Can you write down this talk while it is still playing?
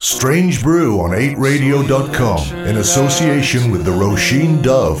Strange Brew on 8radio.com in association with the Roisin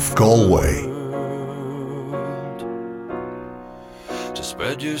Dove Galway. To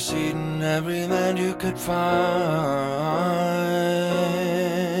spread your seed in every land you could find,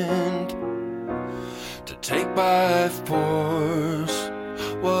 to take by force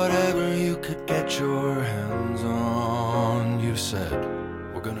whatever you could get your hands on. You said,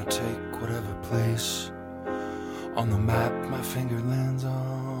 we're gonna take whatever place on the map my finger lands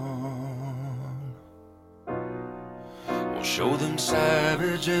on. We'll show them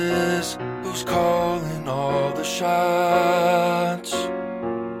savages who's calling all the shots.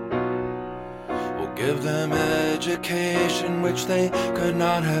 We'll give them education which they could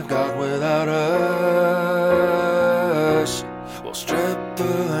not have got without us. We'll strip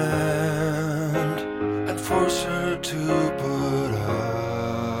the land and force her to put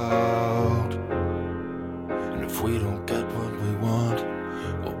out. And if we don't get what we want,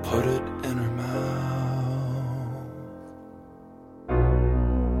 we'll put it in her mouth.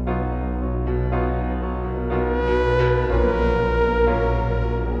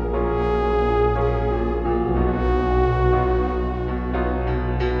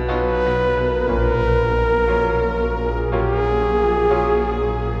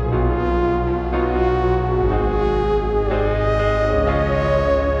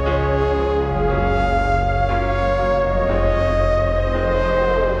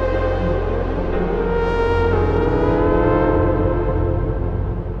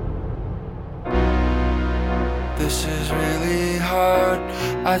 This is really hard.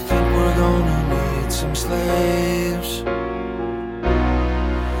 I think we're gonna need some slaves.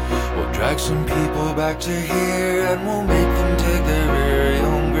 We'll drag some people back to here and we'll make them dig their very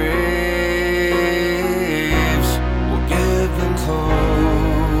own graves. We'll give them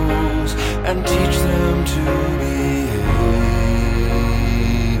clothes and teach them to behave.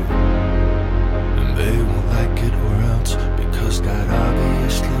 And they won't like it or else, because God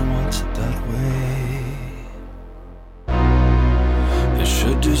obviously wants it that way.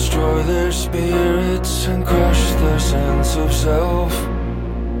 Should destroy their spirits and crush their sense of self.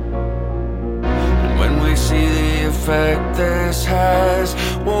 And when we see the effect this has,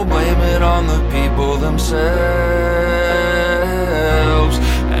 we'll blame it on the people themselves.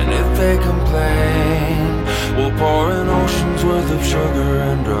 And if they complain, we'll pour an ocean's worth of sugar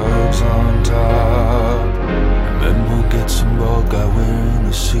and drugs on top. And then we'll get some bald guy wearing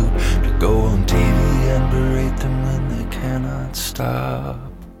a suit to go on TV and berate them when they cannot stop.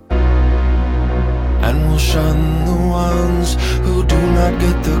 And we'll shun the ones who do not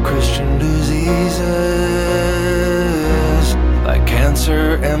get the Christian diseases, like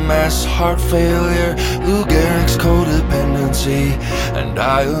cancer, MS, heart failure, Lou Gehrig's codependency, and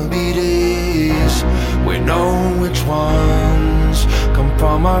diabetes. We know which ones come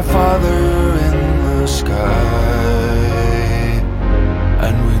from our Father in the sky,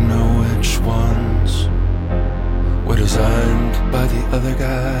 and we know which ones were designed by the other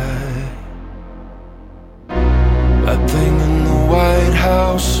guy. That thing in the White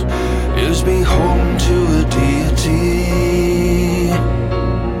House is beholden to a deity.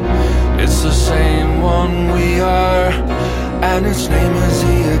 It's the same one we are, and its name is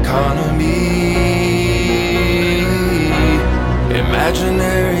the economy.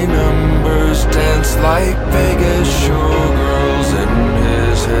 Imaginary numbers dance like Vegas showgirls in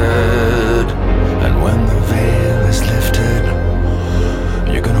his head. And when the veil is lifted,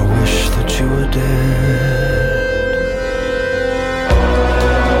 you're gonna wish that you were dead.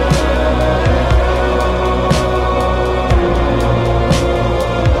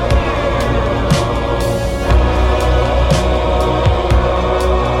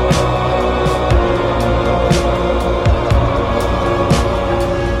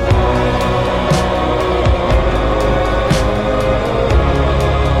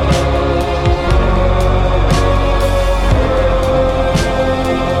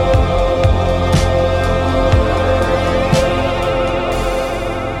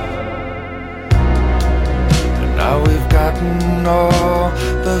 All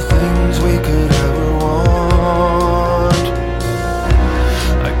the things we could ever want,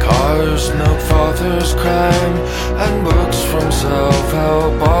 like cars, note fathers, crime, and books from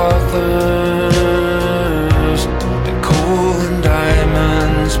self-help authors, and coal and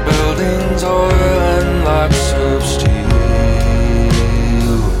diamonds, buildings, oil, and lots of steel.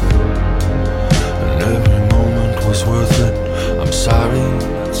 And every moment was worth it. I'm sorry,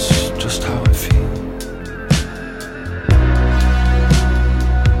 that's just how I feel.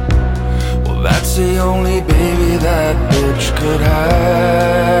 That's the only baby that bitch could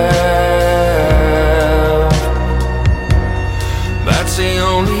have. That's the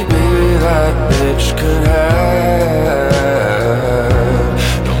only bitch could have.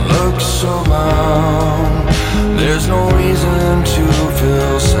 Don't look so long, there's no reason to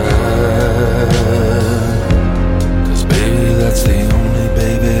feel sad. 'Cause baby, that's the only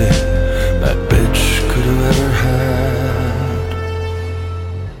baby that bitch could have ever had.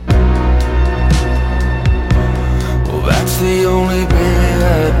 Well, that's the only baby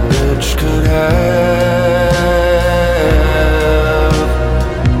that bitch could have.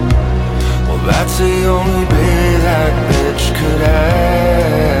 Well, that's the only baby that bitch could have.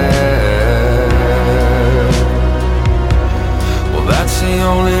 Well, that's the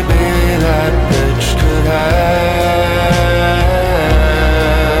only baby that bitch could have.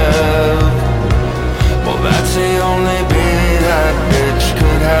 Well, that's the only baby that bitch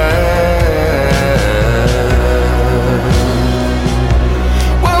could have.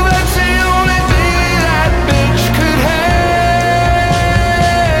 Well, that's the only baby that bitch could have.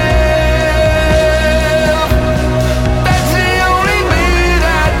 That's the only baby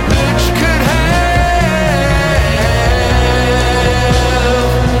that bitch could have.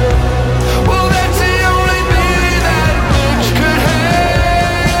 Well, that's the only baby that bitch could have.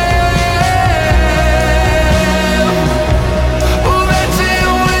 Well, that's the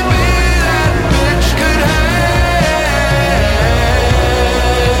only baby that bitch could have.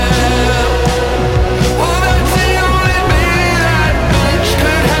 Well, that's the only baby that bitch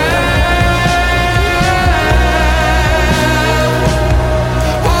could have.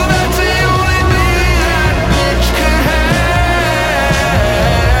 Well, that's the only baby that bitch could have.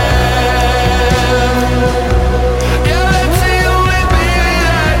 Yeah, that's the only baby that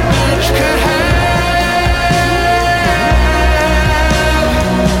bitch could have.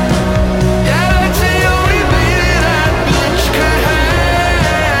 Yeah, that's the only baby that bitch could have.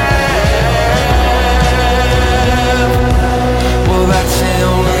 Well, that's the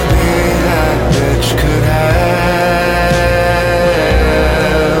only baby that bitch could have.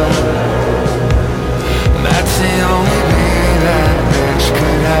 That's the only baby that bitch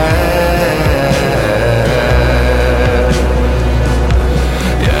could have.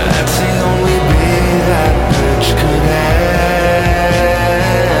 Yeah, that's the only baby that bitch could have.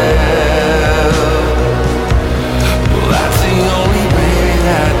 Well, that's the only baby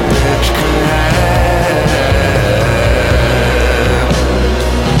that bitch could have.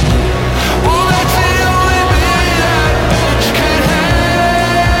 Well, that's the only baby that bitch could have.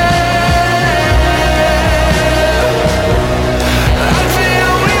 That's the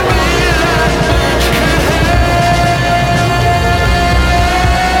only baby that bitch could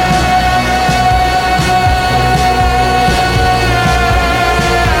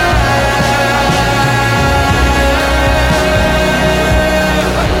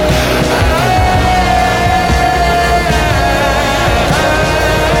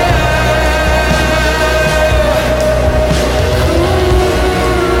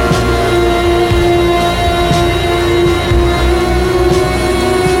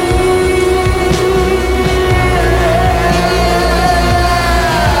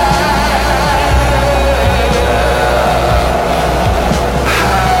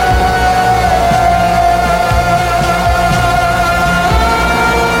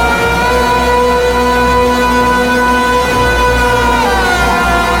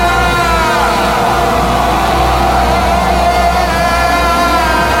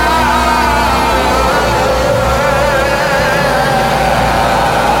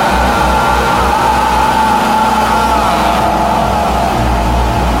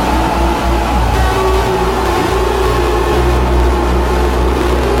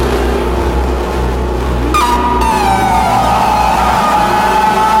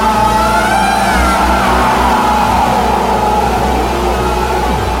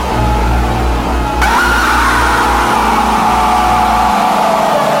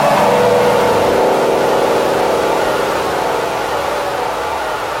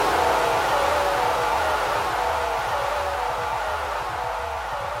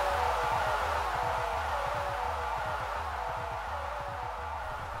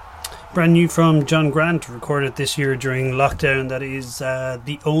Brand new from John Grant, recorded this year during lockdown. That is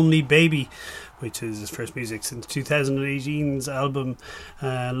The Only Baby, which is his first music since 2018's album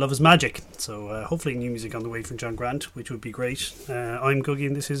Love is Magic. So hopefully new music on the way from John Grant, which would be great. I'm Googie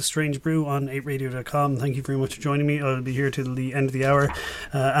and this is Strange Brew on 8radio.com. Thank you very much for joining me. I'll be here till the end of the hour.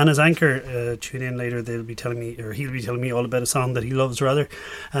 Anna's Anchor, tune in later. They'll be telling me, or he'll be telling me all about a song that he loves rather.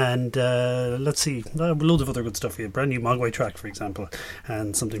 And let's see, loads of other good stuff here. Brand new Mogwai track, for example,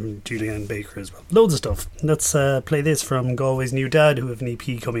 and something from Julianne Baker as well. Loads of stuff. Let's play this from Galway's New Dad, who have an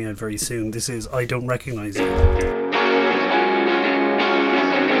EP coming out very soon. This is I Don't Recognise You.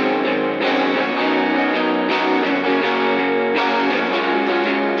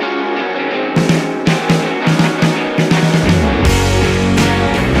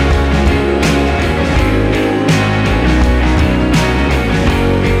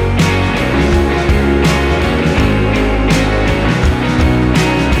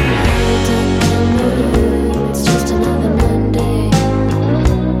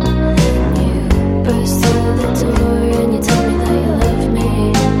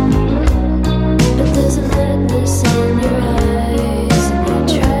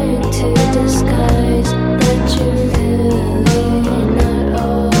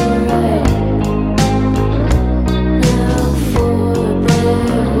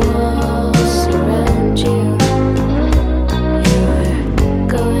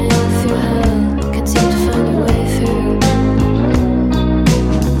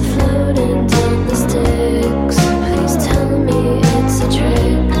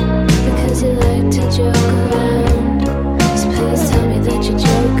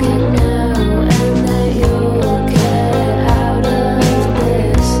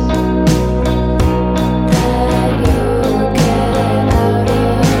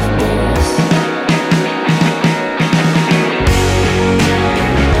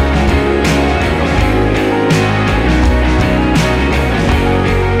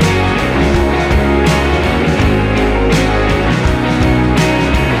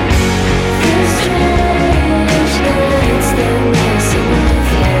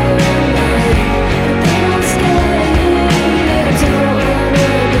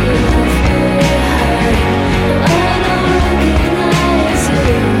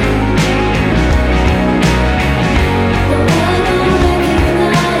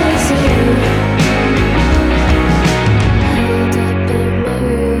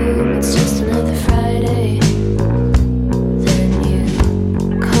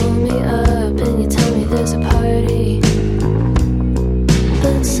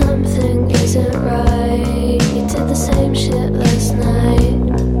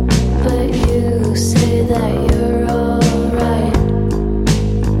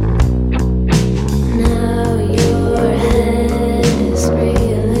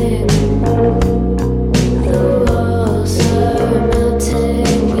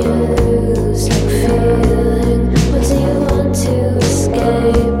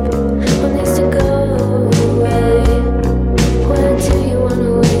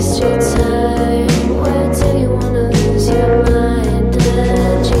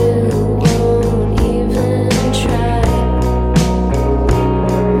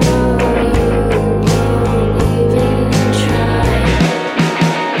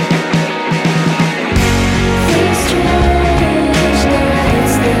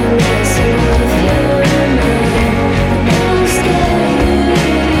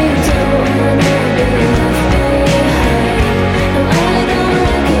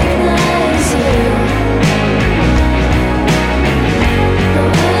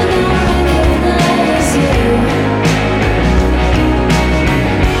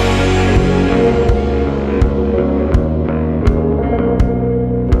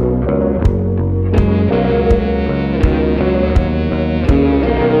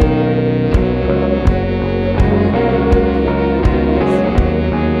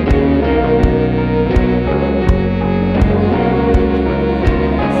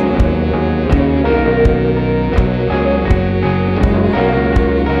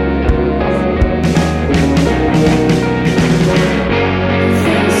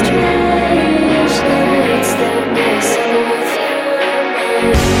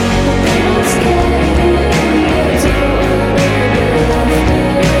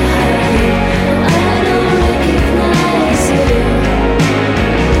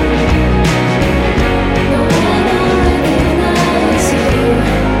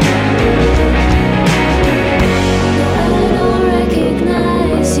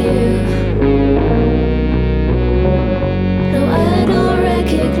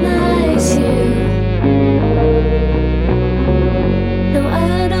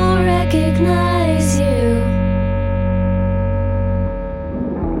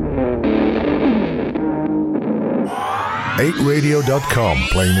 8radio.com,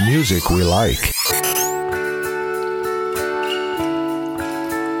 playing the music we like.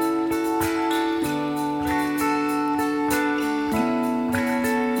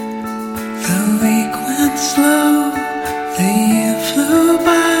 The week went slow, the year flew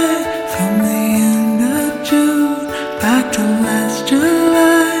by. From the end of June back to last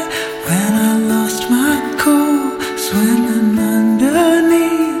July, when I lost my cool, swimming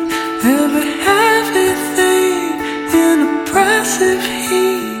underneath every heavy thing in oppressive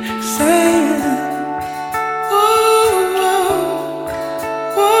heat, saying, whoa, whoa,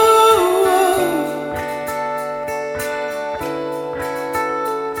 whoa,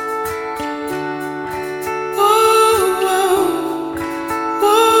 whoa.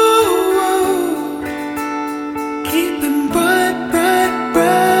 Keeping bright, bright,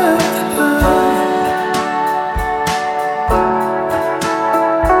 bright.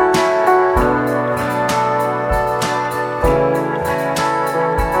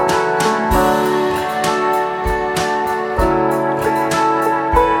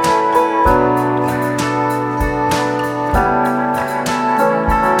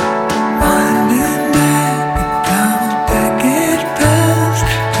 Winding back, a double decade past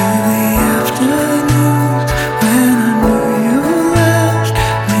to the afternoons when I knew you last.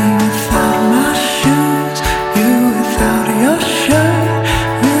 Me without my shoes, you without your shirt.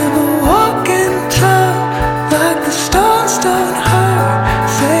 We were walking tall like the stones don't hurt,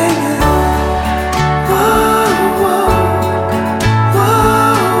 saying, whoa, whoa, whoa, whoa.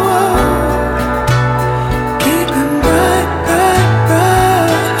 Keeping bright, bright, bright.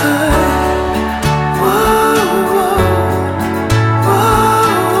 Whoa, whoa, whoa.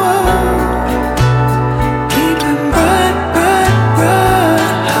 Keeping bright, bright, bright.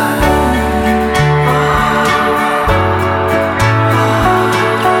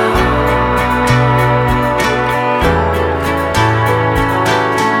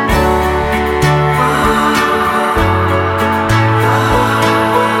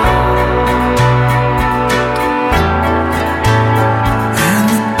 And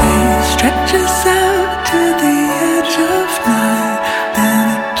the day stretches out to the edge of night, then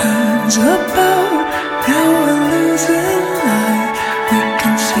it turns about. Now we're losing light. We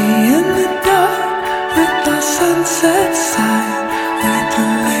can see in the dark with our sunset side. We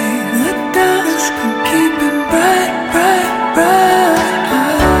delay the dusk and keep it bright, bright, bright.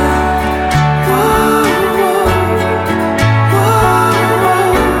 Whoa, whoa, whoa.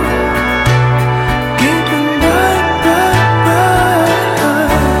 Keep it bright, bright, bright.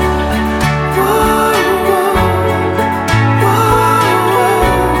 Whoa, whoa, whoa.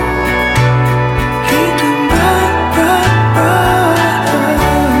 Keep it bright, bright, bright.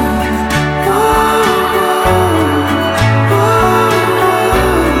 Whoa, whoa, whoa.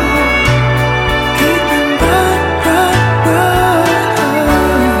 Keep it bright, bright, bright.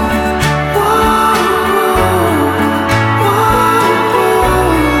 Whoa, whoa,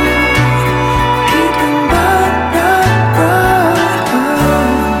 whoa. Keep it bright,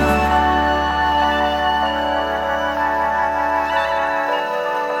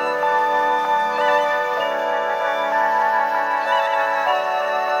 bright, bright.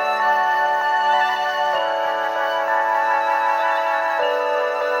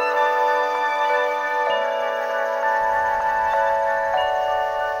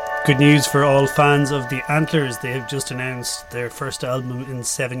 Good news for all fans of the Antlers. They have just announced their first album in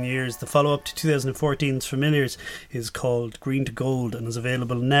 7 years. The follow-up to 2014's Familiars is called Green to Gold and is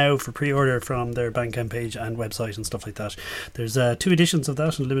available now for pre-order from their Bandcamp page and website and stuff like that. There's 2 editions of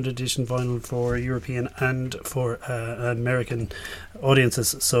that, and limited edition vinyl for European and for American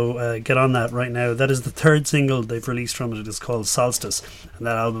audiences. So get on that right now. That is the 3rd single they've released from it. It is called Solstice, and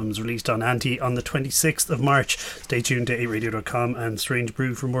that album is released on Anti on the 26th of March. Stay tuned to 8radio.com and Strange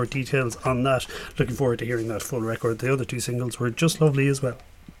Brew for more details on that. Looking forward to hearing that full record. The other 2 singles were just lovely as well.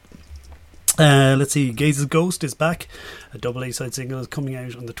 Let's see, Gaze's Ghost is back. A double A-side single is coming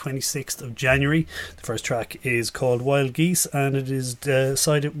out on the 26th of January. The first track is called Wild Geese, and it is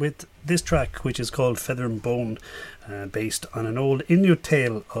sided with this track, which is called Feather and Bone, based on an old Inuit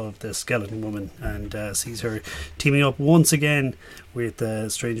tale of the skeleton woman, and sees her teaming up once again with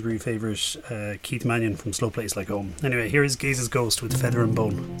Strange Brew favourite Keith Mannion from Slow Place Like Home. Anyway, here is Gaze's Ghost with Feather and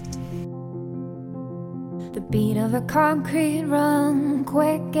Bone. The beat of a concrete run,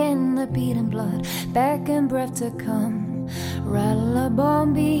 quick in the beating blood, beckon breath to come. Rattle a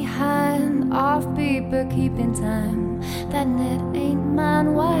bomb behind, offbeat but keeping time. That net ain't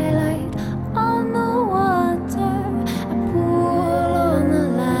mine, wildlight on the water. I pull on the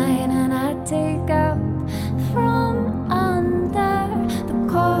line and I take out from under the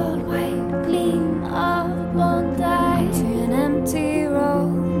cold white gleam of blonde eye to an empty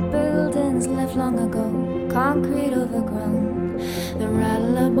concrete overgrown, the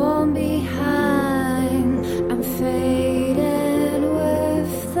rattle of bone behind. I'm faded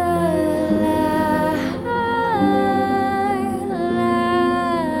with the light,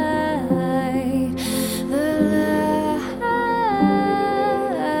 the light.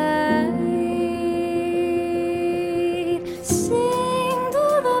 Sing to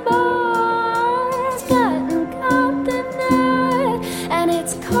the bones, gotten caught in that, and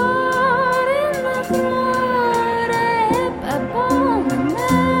it's caught in the throat, a hip, a bone, a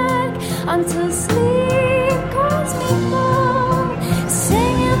neck, until sleep calls me home,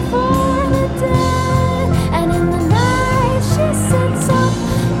 singing for the dead. And in the night she sits up,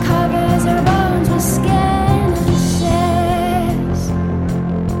 covers her bones with skin, and says,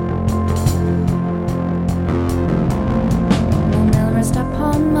 "No mill rest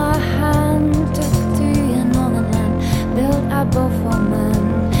upon my hand, took to your northern land, built a boat for man,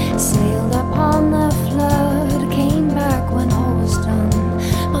 sailed upon the flood, came back when all was done,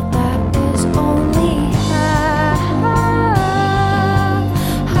 but that is only half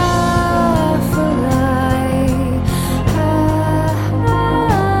a lie,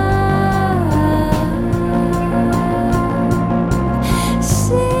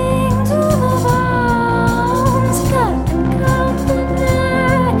 Sing to the bones, cut and cut the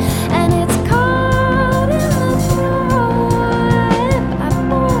net, and it's caught in the throat, I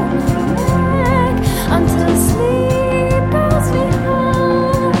pull my neck, until sleep calls me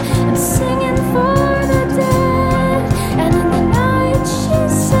home. I'm singing for the dead, and in the night she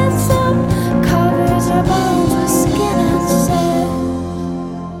sits up, covers her bones with skin, and says,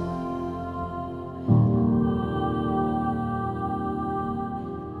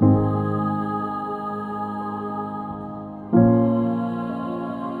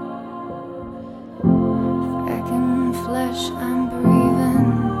 back in flesh I'm breathing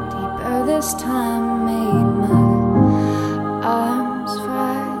deeper this time, made my arms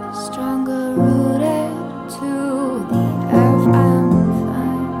fight stronger, rooted to the earth. I'm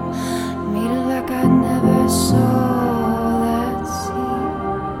fine, made it like I never saw that sea.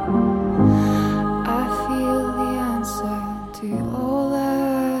 I feel the answer to all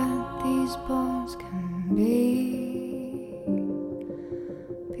that these bones can be.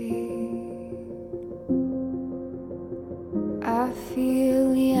 I feel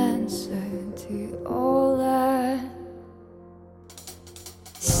the answer to all that.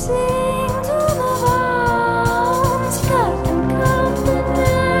 Sing to the bones, cut and cut the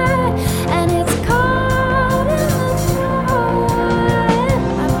net, and it's caught in the throat,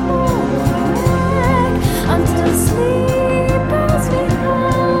 I pull my neck, until sleep calls me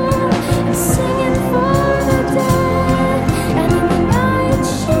home. I'm singing for the dead, and in the night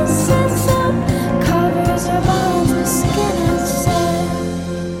she sits up, covers her bones with skin, and says,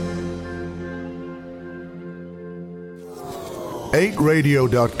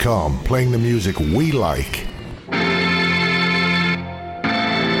 8radio.com, playing the music we like.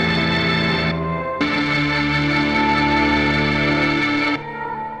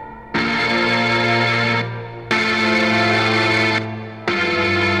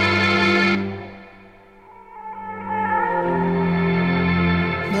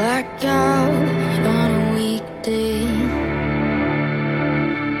 Blackout on a weekday.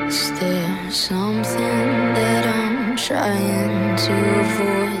 Is there something that I'm trying to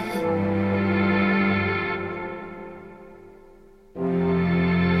avoid?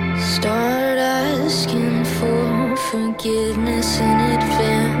 Start asking for forgiveness in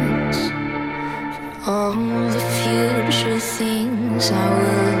advance for all the future things I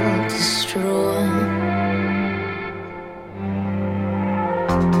will destroy.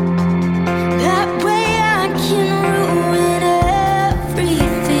 That way I can ruin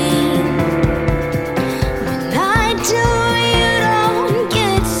everything. When I do, you don't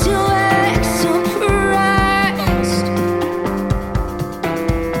get to act surprised.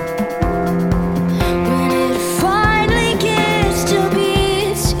 When it finally gets to be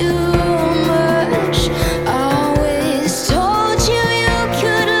too much, I always told you you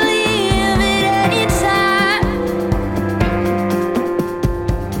could leave at any time.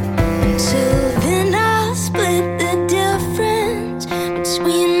 Until then I'll split the difference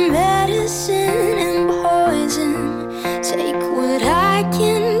between medicine and poison. Take what I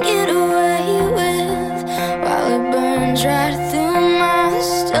can get away with while it burns right through my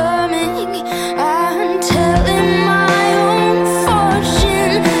stomach. I'm telling my own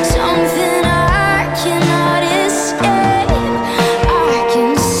fortune, something I cannot escape. I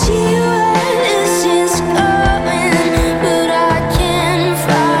can see where this is going, but I can't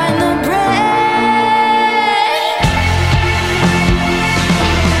find the break.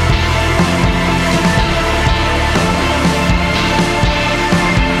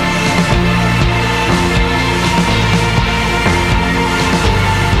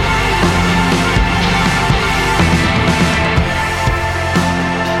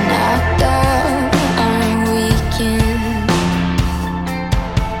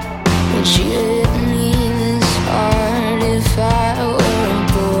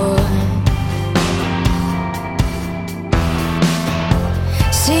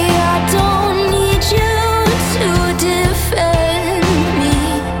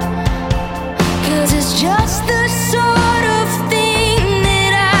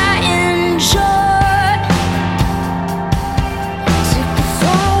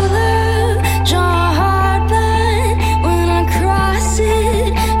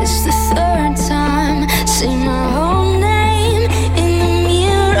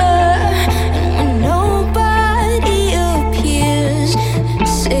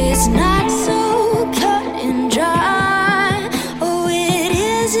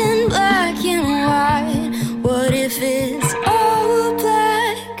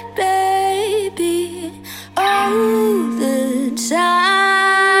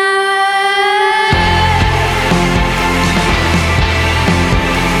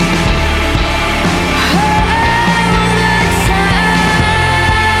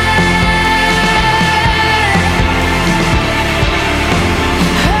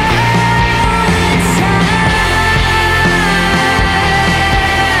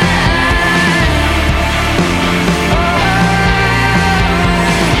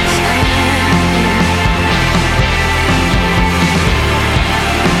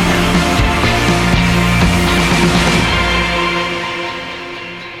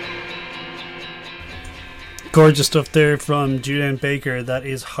 Gorgeous stuff there from Julianne Baker. That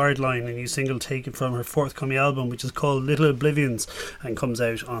is Hardline, a new single taken from her forthcoming album, which is called Little Oblivions, and comes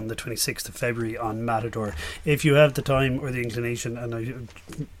out on the 26th of February on Matador. If you have the time or the inclination, and I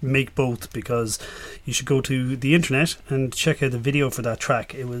make both, because you should go to the internet and check out the video for that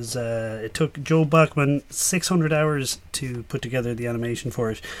track. It was it took Joe Bachman 600 hours to put together the animation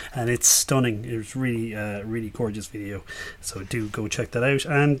for it, and it's stunning. It was really really gorgeous video, so do go check that out,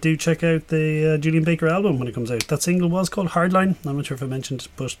 and do check out the Julianne Baker album when it comes out. That single was called Hardline. I'm not sure if I mentioned,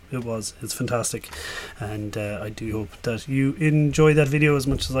 but it's fantastic, and I do hope that you enjoy that video as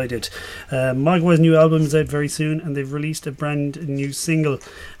much as I did. Mogwai's new album is out very soon, and they've released a brand new single.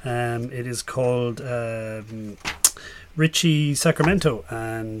 It is called Richie Sacramento,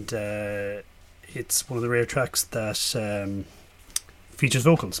 and it's one of the rare tracks that features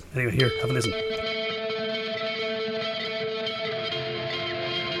vocals. Anyway, here, have a listen.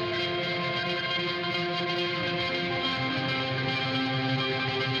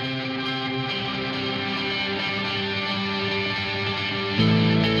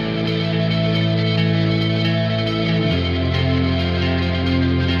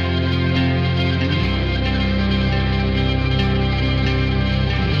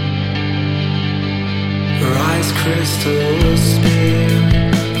 Crystal spear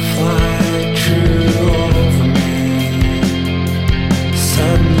fly true over me.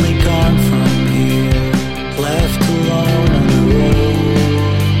 Suddenly gone from here, left alone on the road.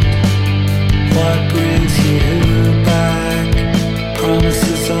 What brings you back?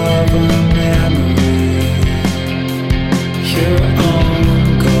 Promises of a memory. Your own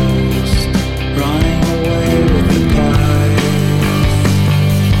ghost running away with the pie.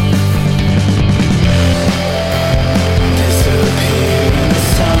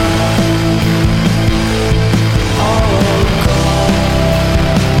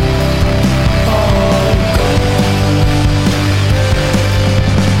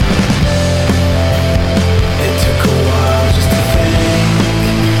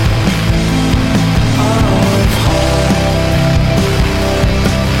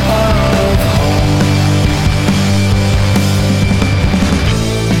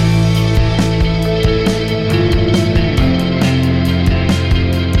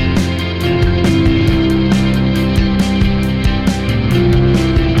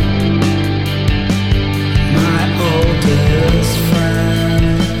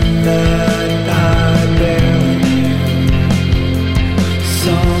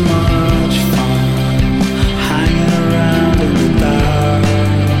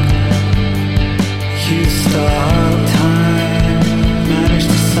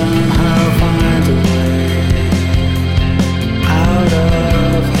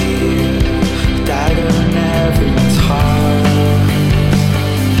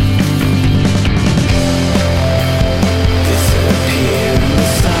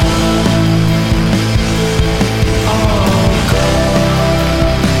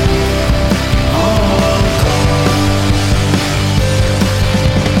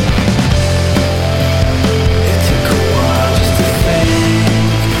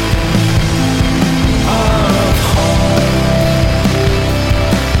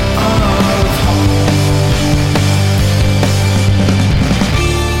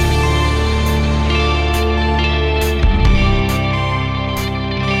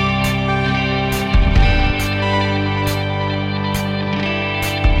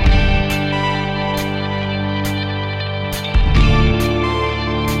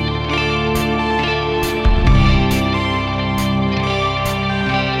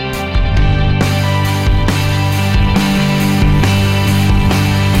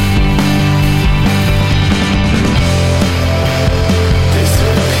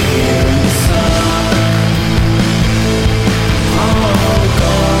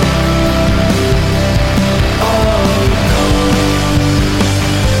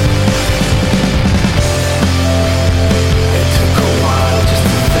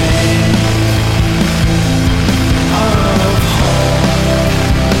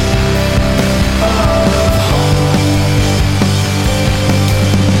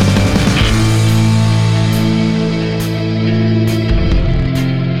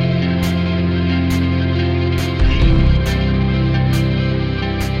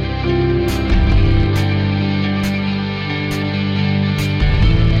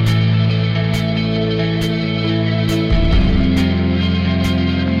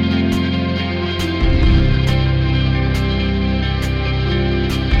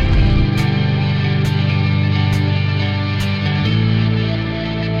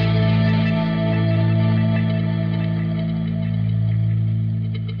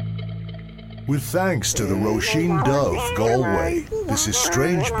 With thanks to the Roisin Dove Galway. This is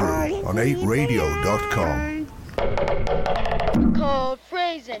Strange Brew on 8radio.com. Cold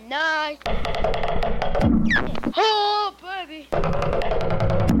freezing night. Oh, baby.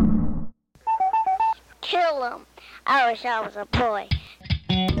 Kill him. I wish I was a boy.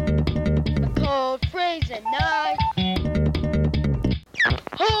 A cold freezing night.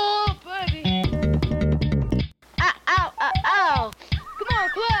 Oh, baby. Ow, ow, ow, ow. Come on,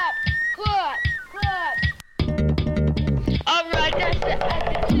 clap, clap, clap. All right, that's the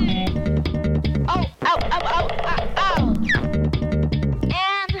attitude. Oh, ow, ow, ow, ow, ow.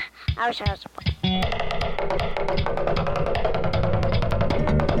 And I wish I was a boy.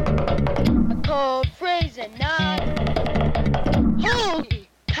 A cold freezing night. Holy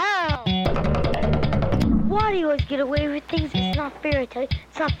cow. Why do you always get away with things? It's not fair, I tell you.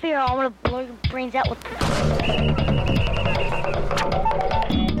 It's not fair. I want to blow your brains out with...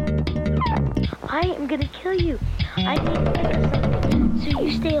 I am gonna kill you. I need to think of something so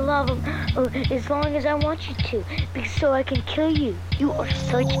you stay alive as long as I want you to, because so I can kill you. You are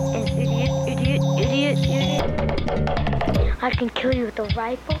such an idiot. I can kill you with a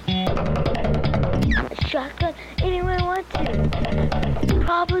rifle, a shotgun, any way I want to.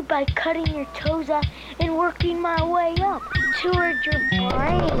 Probably by cutting your toes off and working my way up toward your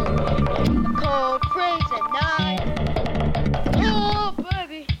brain. Cold freezing night. Oh,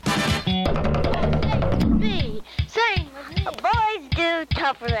 baby. Sing with me. Boys do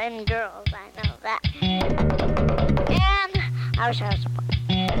tougher than girls, I know that. And I wish I was a boy.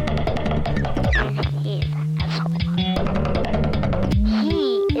 And he is that asshole. He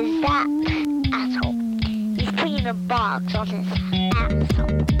is that asshole. He's putting a box on his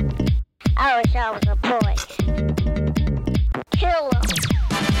asshole. I wish I was a boy. Kill him.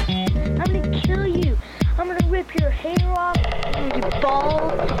 I'm gonna kill you. I'm gonna rip your hair off, and your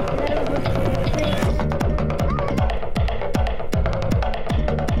balls, and then I'm gonna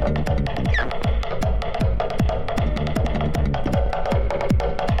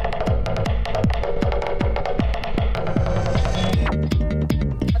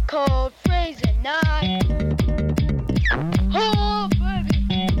A cold freezing night. Oh, baby.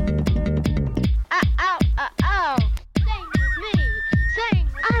 Ow, ow, ow, ow. Sing with me. Sing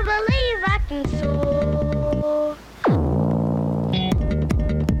with me. I believe I can soar.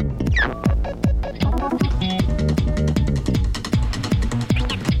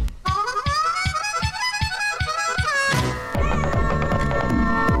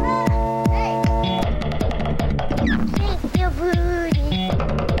 Shake your booty.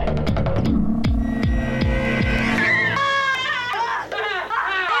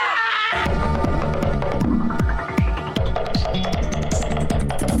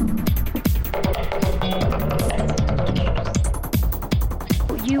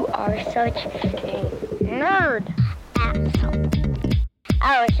 You are such a nerd, asshole.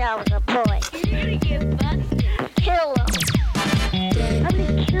 I wish I was a boy. You're gonna get busted. Kill him. I'm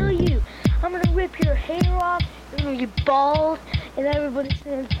gonna kill you. I'm gonna rip your hair off, and your balls, and everybody's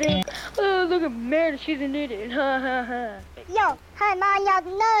gonna think, oh, look at Meredith, she's an idiot. Ha ha ha. Yo, hi, man, you're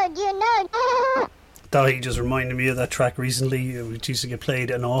nerd, you nerd. That just reminded me of that track recently, which used to get played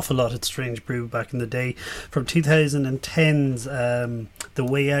an awful lot at Strange Brew back in the day, from 2010's The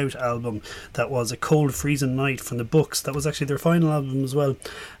Way Out album. That was A Cold Freezing Night from the Books. That was actually their final album as well.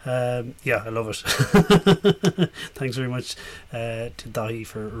 Yeah, I love it. Thanks very much to Dahi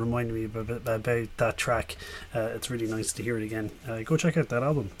for reminding me about that track. It's really nice to hear it again. Go check out that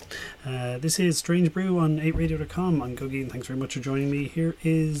album. This is Strange Brew on 8radio.com. I'm Googie, and thanks very much for joining me. Here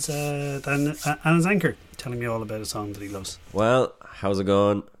is Anna's Anchor telling me all about a song that he loves. Well, how's it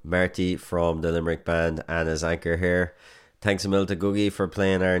going? Marty from the Limerick band Anna's Anchor here. Thanks a mil to Googie for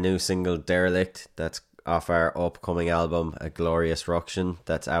playing our new single Derelict. That's off our upcoming album A Glorious Ruction,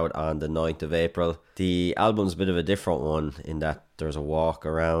 that's out on the 9th of April. The album's a bit of a different one in that there's a walk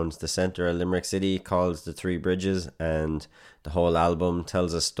around the centre of Limerick City called The Three Bridges, and the whole album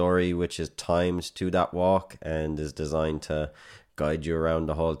tells a story which is timed to that walk and is designed to guide you around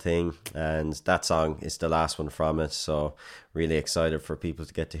the whole thing. And that song is the last one from it, so really excited for people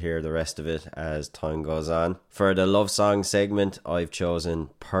to get to hear the rest of it as time goes on. For the love song segment, I've chosen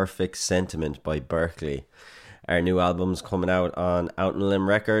Perfect Sentiment by Berkeley. Our new album's coming out on Out and Limb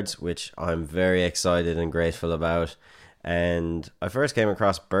Records, which I'm very excited and grateful about. And I first came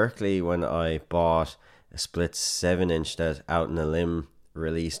across Berkeley when I bought a split 7-inch that Out and Limb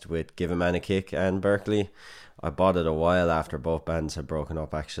released with Give a Man a Kick and Berkeley. I bought it a while after both bands had broken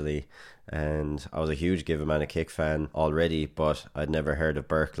up, actually, and I was a huge Give a Man a Kick fan already, but I'd never heard of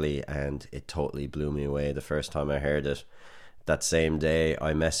Berkeley, and it totally blew me away the first time I heard it. That same day,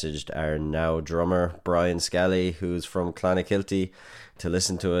 I messaged our now drummer, Brian Skelly, who's from Clonakilty, to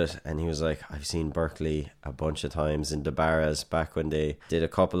listen to it, and he was like, I've seen Berkeley a bunch of times in the Barras back when they did a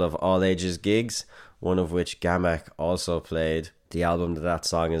couple of all ages gigs, one of which Gamak also played. The album that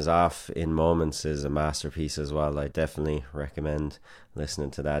song is off, In Moments, is a masterpiece as well. I definitely recommend listening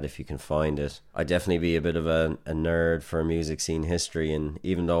to that if you can find it. I'd definitely be a bit of a nerd for music scene history, and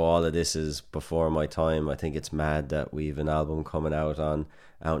even though all of this is before my time, I think it's mad that we've an album coming out on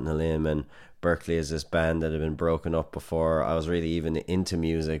Out in a Limb, and Berkeley is this band that had been broken up before I was really even into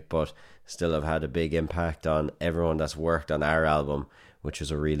music, but still have had a big impact on everyone that's worked on our album, which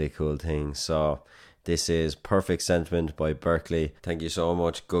is a really cool thing. So this is Perfect Sentiment by Berkeley. Thank you so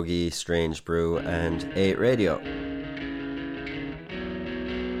much, Googie, Strange Brew, and 8 Radio.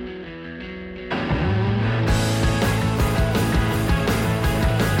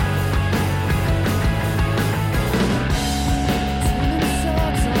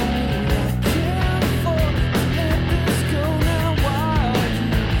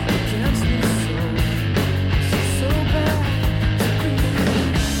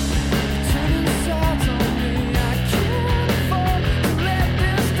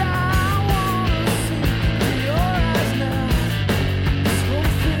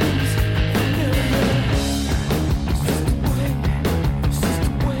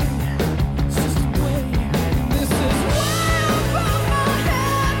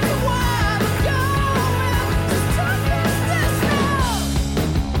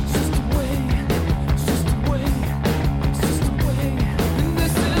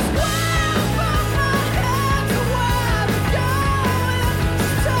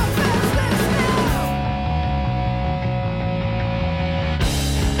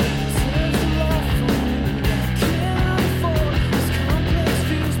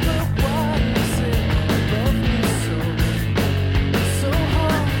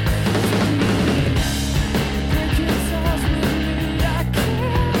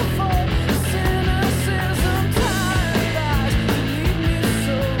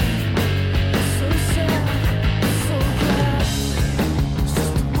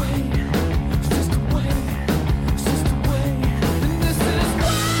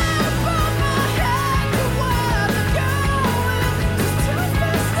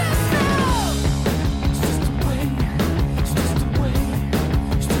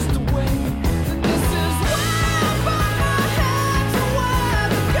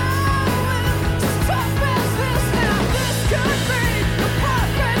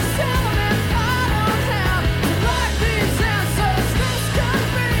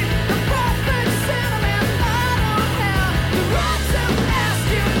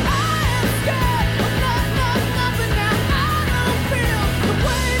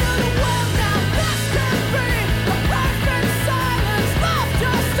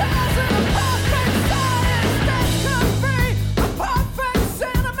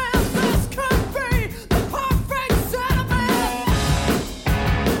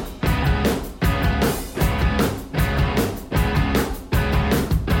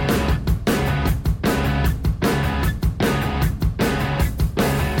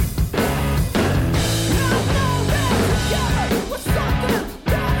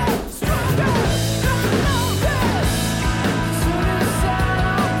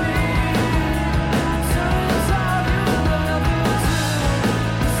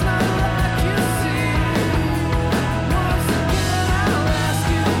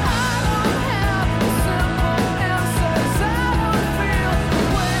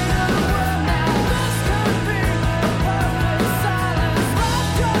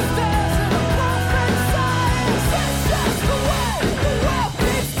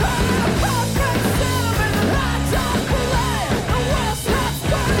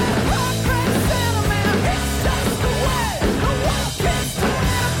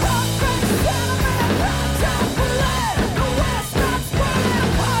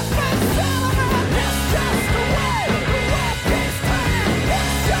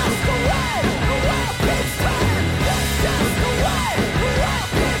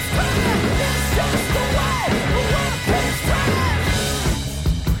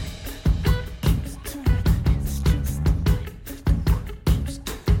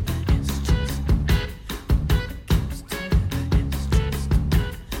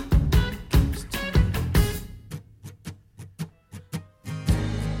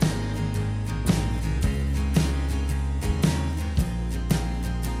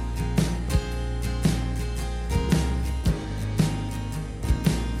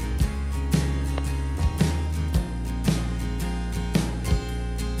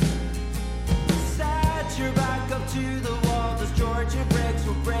 To the wall.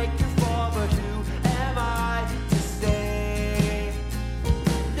 break your fall, but who am I to say?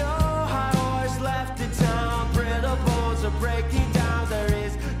 No high horse left in town, brittle bones are breaking down. There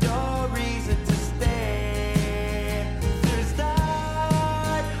is no reason to stay. There's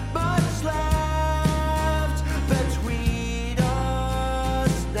not much left between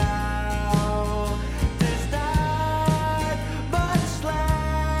us now. There's not much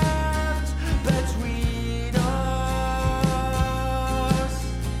left between us.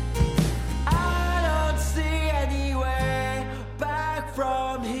 I don't see any way back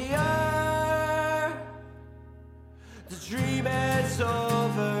from here. The dream is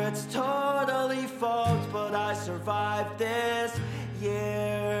over, it's totally fucked, but I survived this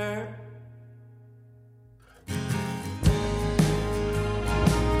year.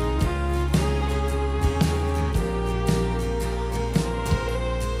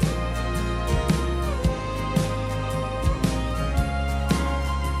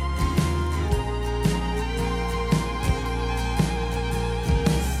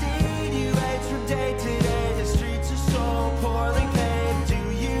 Seeing you age from day to day, the streets are so poorly paved. Do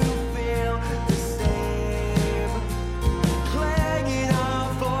you feel the same? Clinging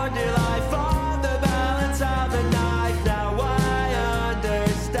on for dear life on the balance of the knife. Now I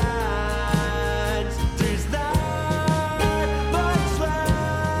understand. There's not much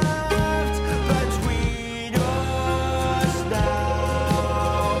left between us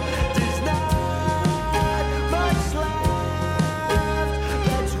now. There's not much left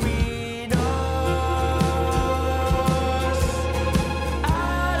between us. I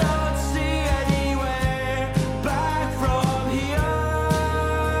don't see any way back from here.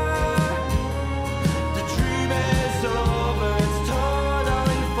 The dream is over, it's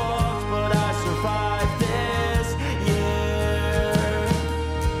totally fucked, but I survived this year.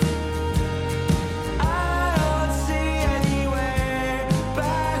 I don't see any way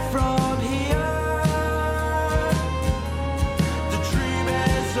back from here. The dream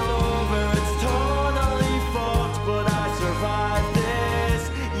is over, it's totally fucked, but I survived this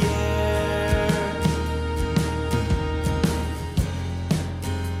year.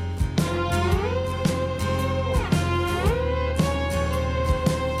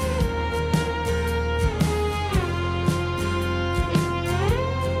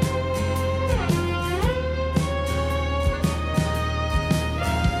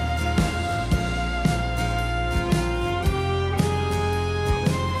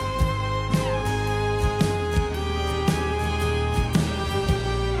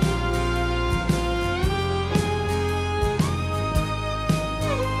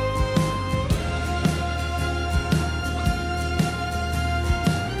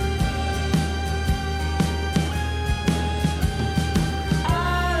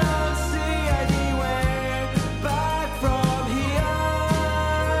 I don't see any way back from here.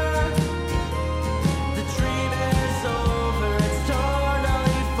 The dream is over, it's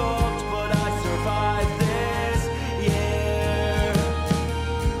totally fucked, but I survived this year.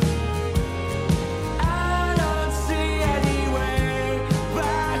 I don't see any way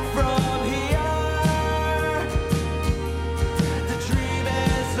back from here. The dream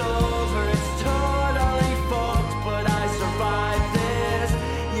is over, it's totally fucked, but I survived this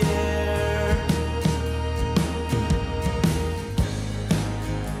year.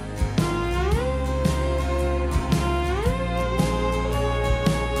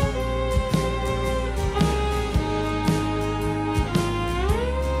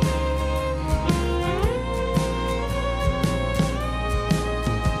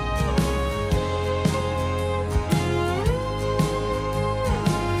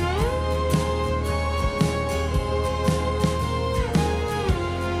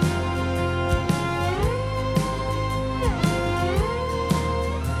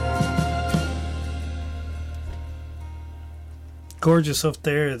 Gorgeous stuff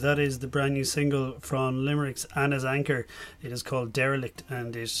there. That is the brand new single from Limerick's Anna's Anchor. It is called Derelict,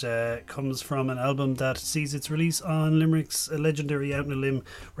 and it comes from an album that sees its release on Limerick's legendary Out on a Limb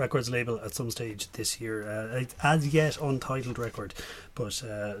Records label at some stage this year. As yet untitled record, but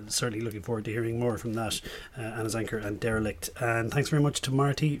certainly looking forward to hearing more from that. Anna's Anchor and Derelict. And thanks very much to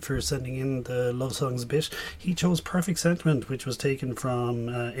Marty for sending in the Love Songs bit. He chose Perfect Sentiment, which was taken from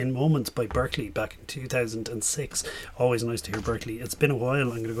In Moments by Berkeley back in 2006. Always nice to hear Berkeley. It's been a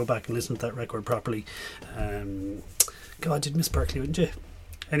while. I'm going to go back and listen to that record properly. God, you'd miss Berkeley, wouldn't you?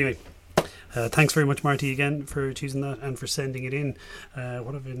 Anyway, thanks very much, Marty, again for choosing that and for sending it in.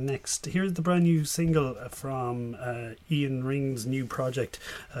 What have we next? Here's the brand new single from Ian Ring's new project,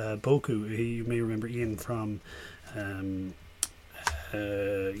 Boku. You may remember Ian from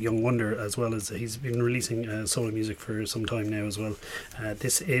Young Wonder, as well as he's been releasing solo music for some time now as well.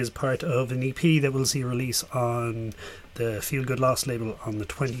 This is part of an EP that we'll see release on the Feel Good Lost label on the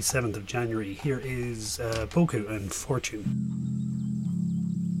 27th of January. Here is Boku and Fortune.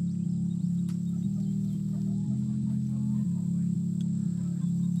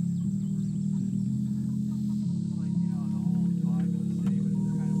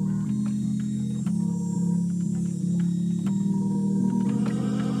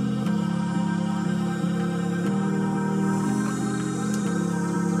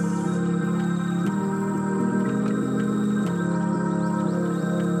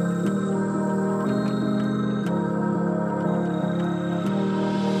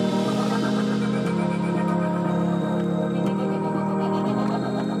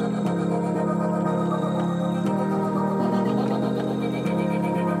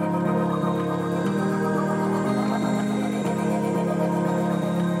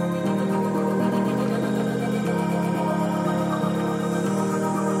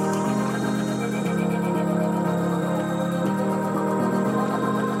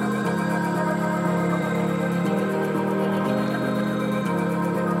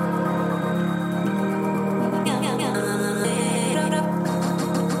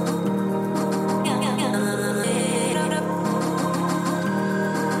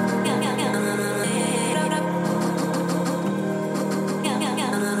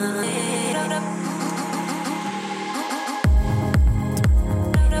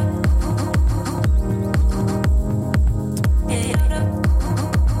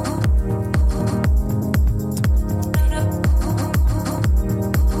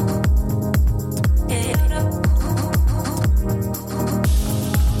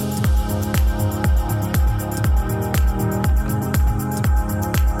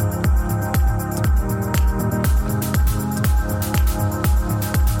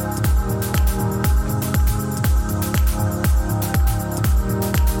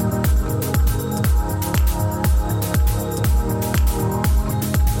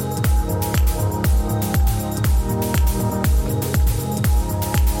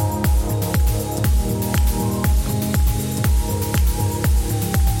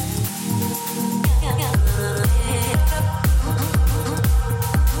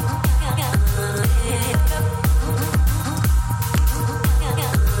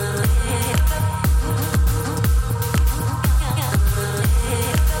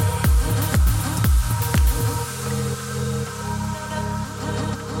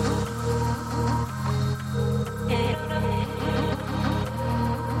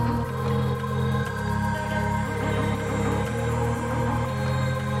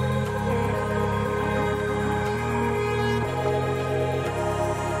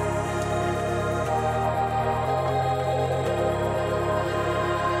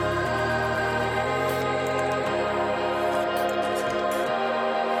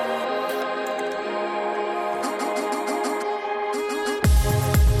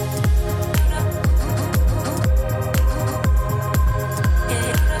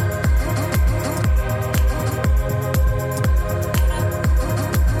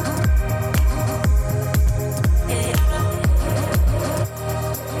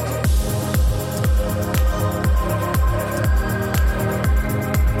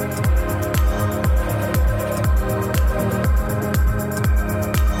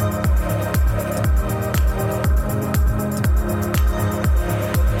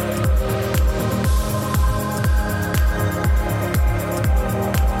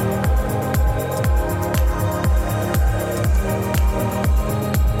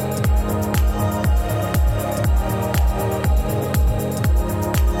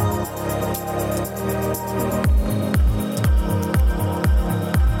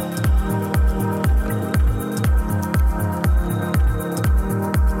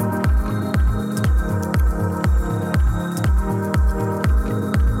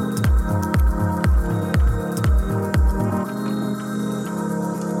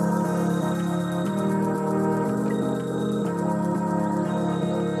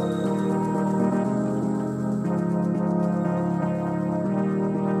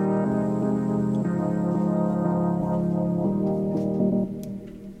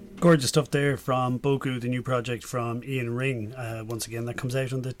 Gorgeous stuff there from Boku, the new project from Ian Ring. Once again, that comes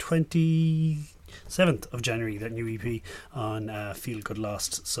out on the 27th of January, that new EP on Feel Good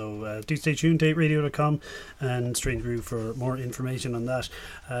Lost. So do stay tuned to 8radio.com and Strange Brew for more information on that.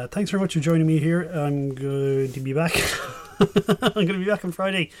 Thanks very much for joining me here. I'm going to be back I'm going to be back on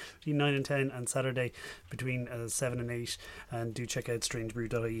Friday between 9 and 10 and Saturday between 7 and 8. And do check out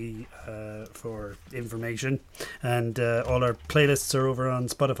strangebrew.ie for information. And all our playlists are over on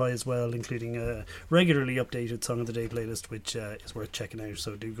Spotify as well, including a regularly updated Song of the Day playlist, which is worth checking out.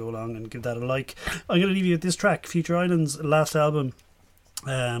 So do go along and give that a like. I'm going to leave you with this track, Future Islands' last album.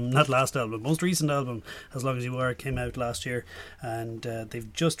 Not last album, most recent album, As Long As You Are, came out last year, and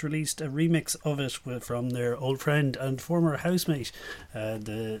they've just released a remix of it from their old friend and former housemate,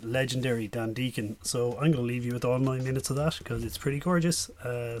 the legendary Dan Deacon. So I'm going to leave you with all 9 minutes of that because it's pretty gorgeous.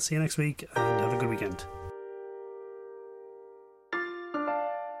 See you next week and have a good weekend.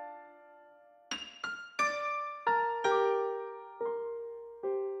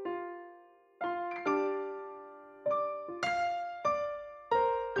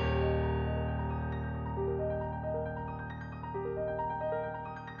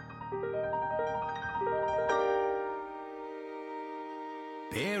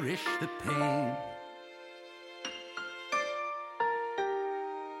 Perish the pain.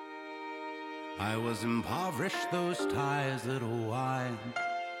 I was impoverished, those ties that wind.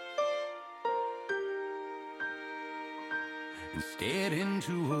 And stared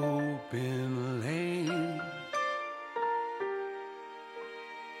into open lane.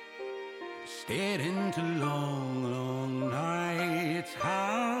 Stared into long, long nights,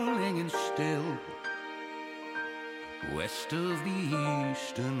 howling and still. West of the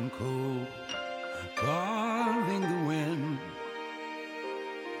eastern coast, carving the wind,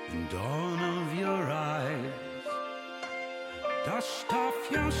 and dawn of your eyes, dust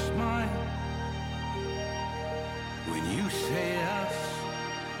off your smile. When you say yes,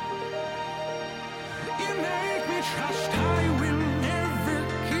 you make me trust I will never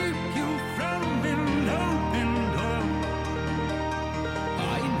keep you from an open door.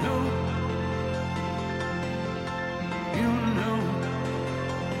 I know. You know,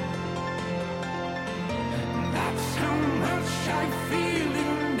 that's how much I feel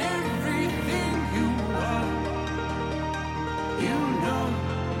in everything you are. You know,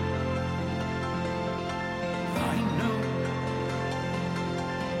 I know.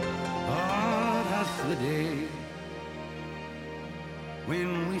 Oh, that's the day when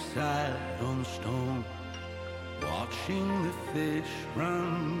we sat on stone, watching the fish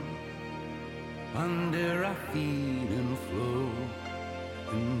run under our feet and flow,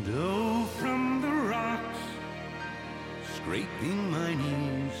 and oh, from the rocks, scraping my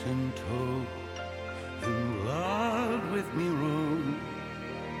knees and toe, and blood with me roam,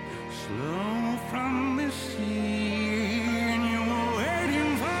 slow from the sea, and you were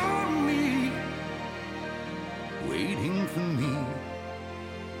waiting for me, waiting for me,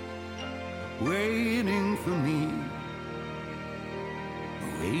 waiting for me,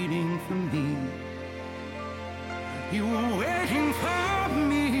 waiting for me. You were waiting for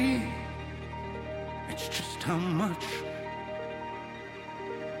me. It's just how much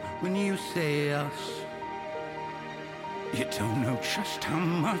when you say us, you don't know just how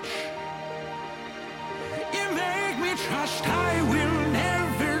much. You make me trust I will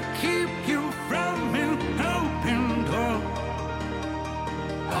never keep you from an open door.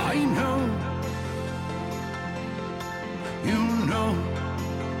 I know, you know.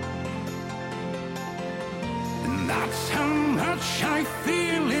 That's how much I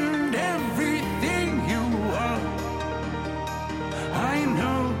feel in everything you are. I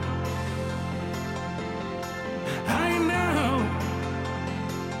know, I know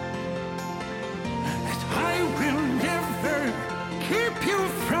that I will never keep you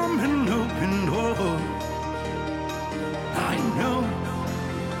from an open door. I know,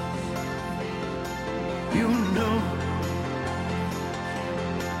 you know,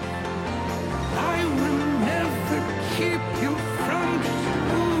 I will never keep you from just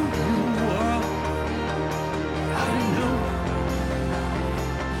who you are. I know,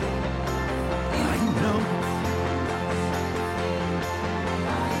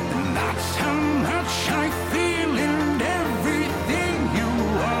 and that's how much I feel in everything you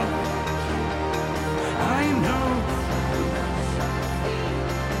are. I know,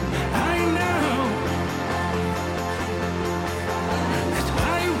 that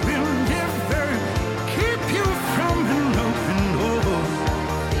I will never keep you from an open door.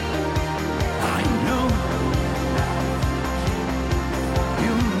 I know,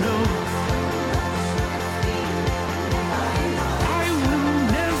 you know, I will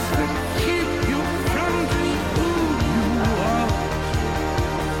never keep you from just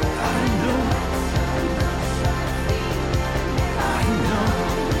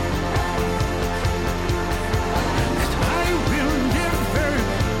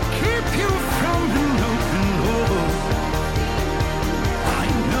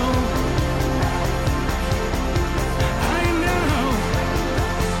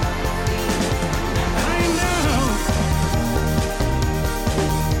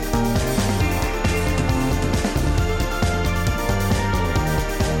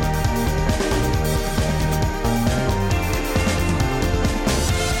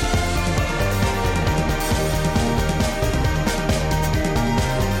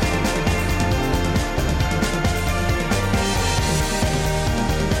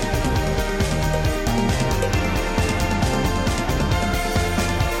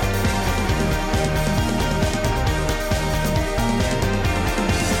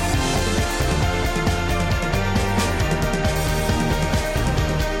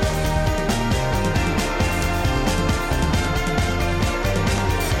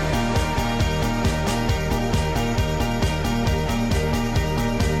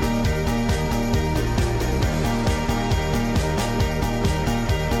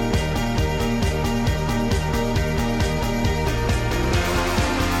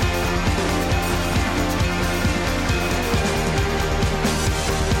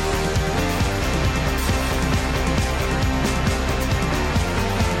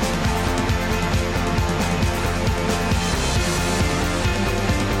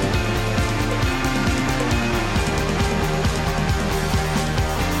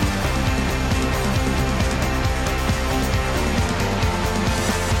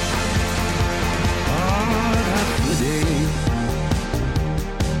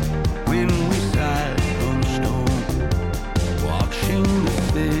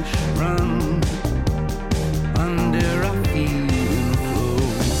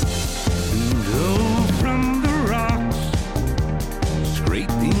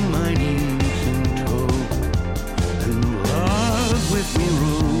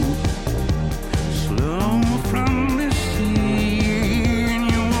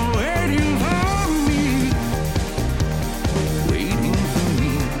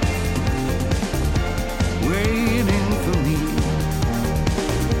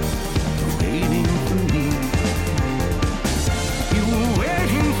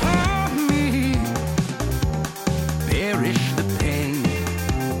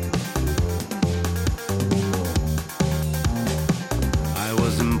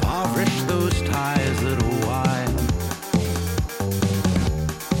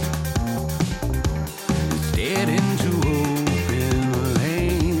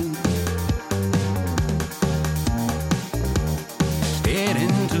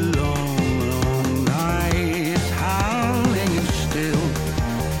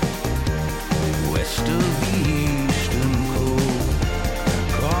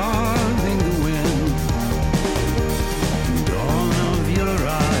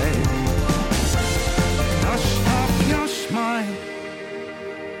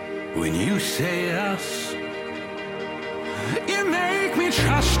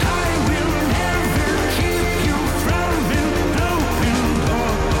trust. I will never keep you from an open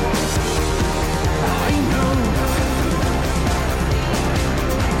door. I know,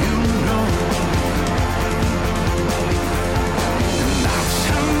 you know, and that's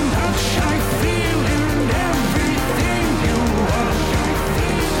how much I feel in everything you are.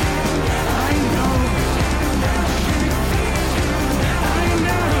 I know, I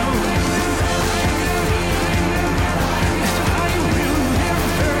know. I will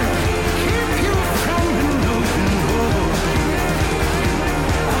never keep you from an open door.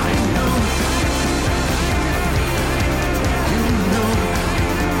 I know, you know,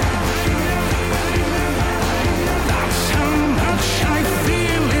 that's how much I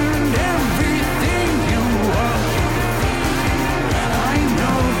feel in everything you are. I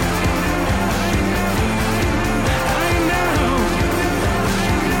know, I know.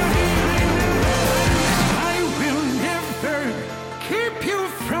 I will never keep you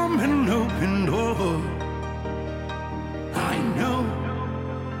from an open door. I know,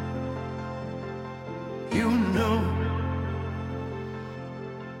 you know.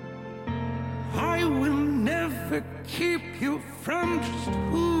 I will never keep you from just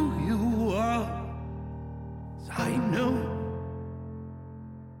who you are. I know,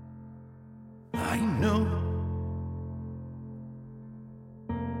 I know.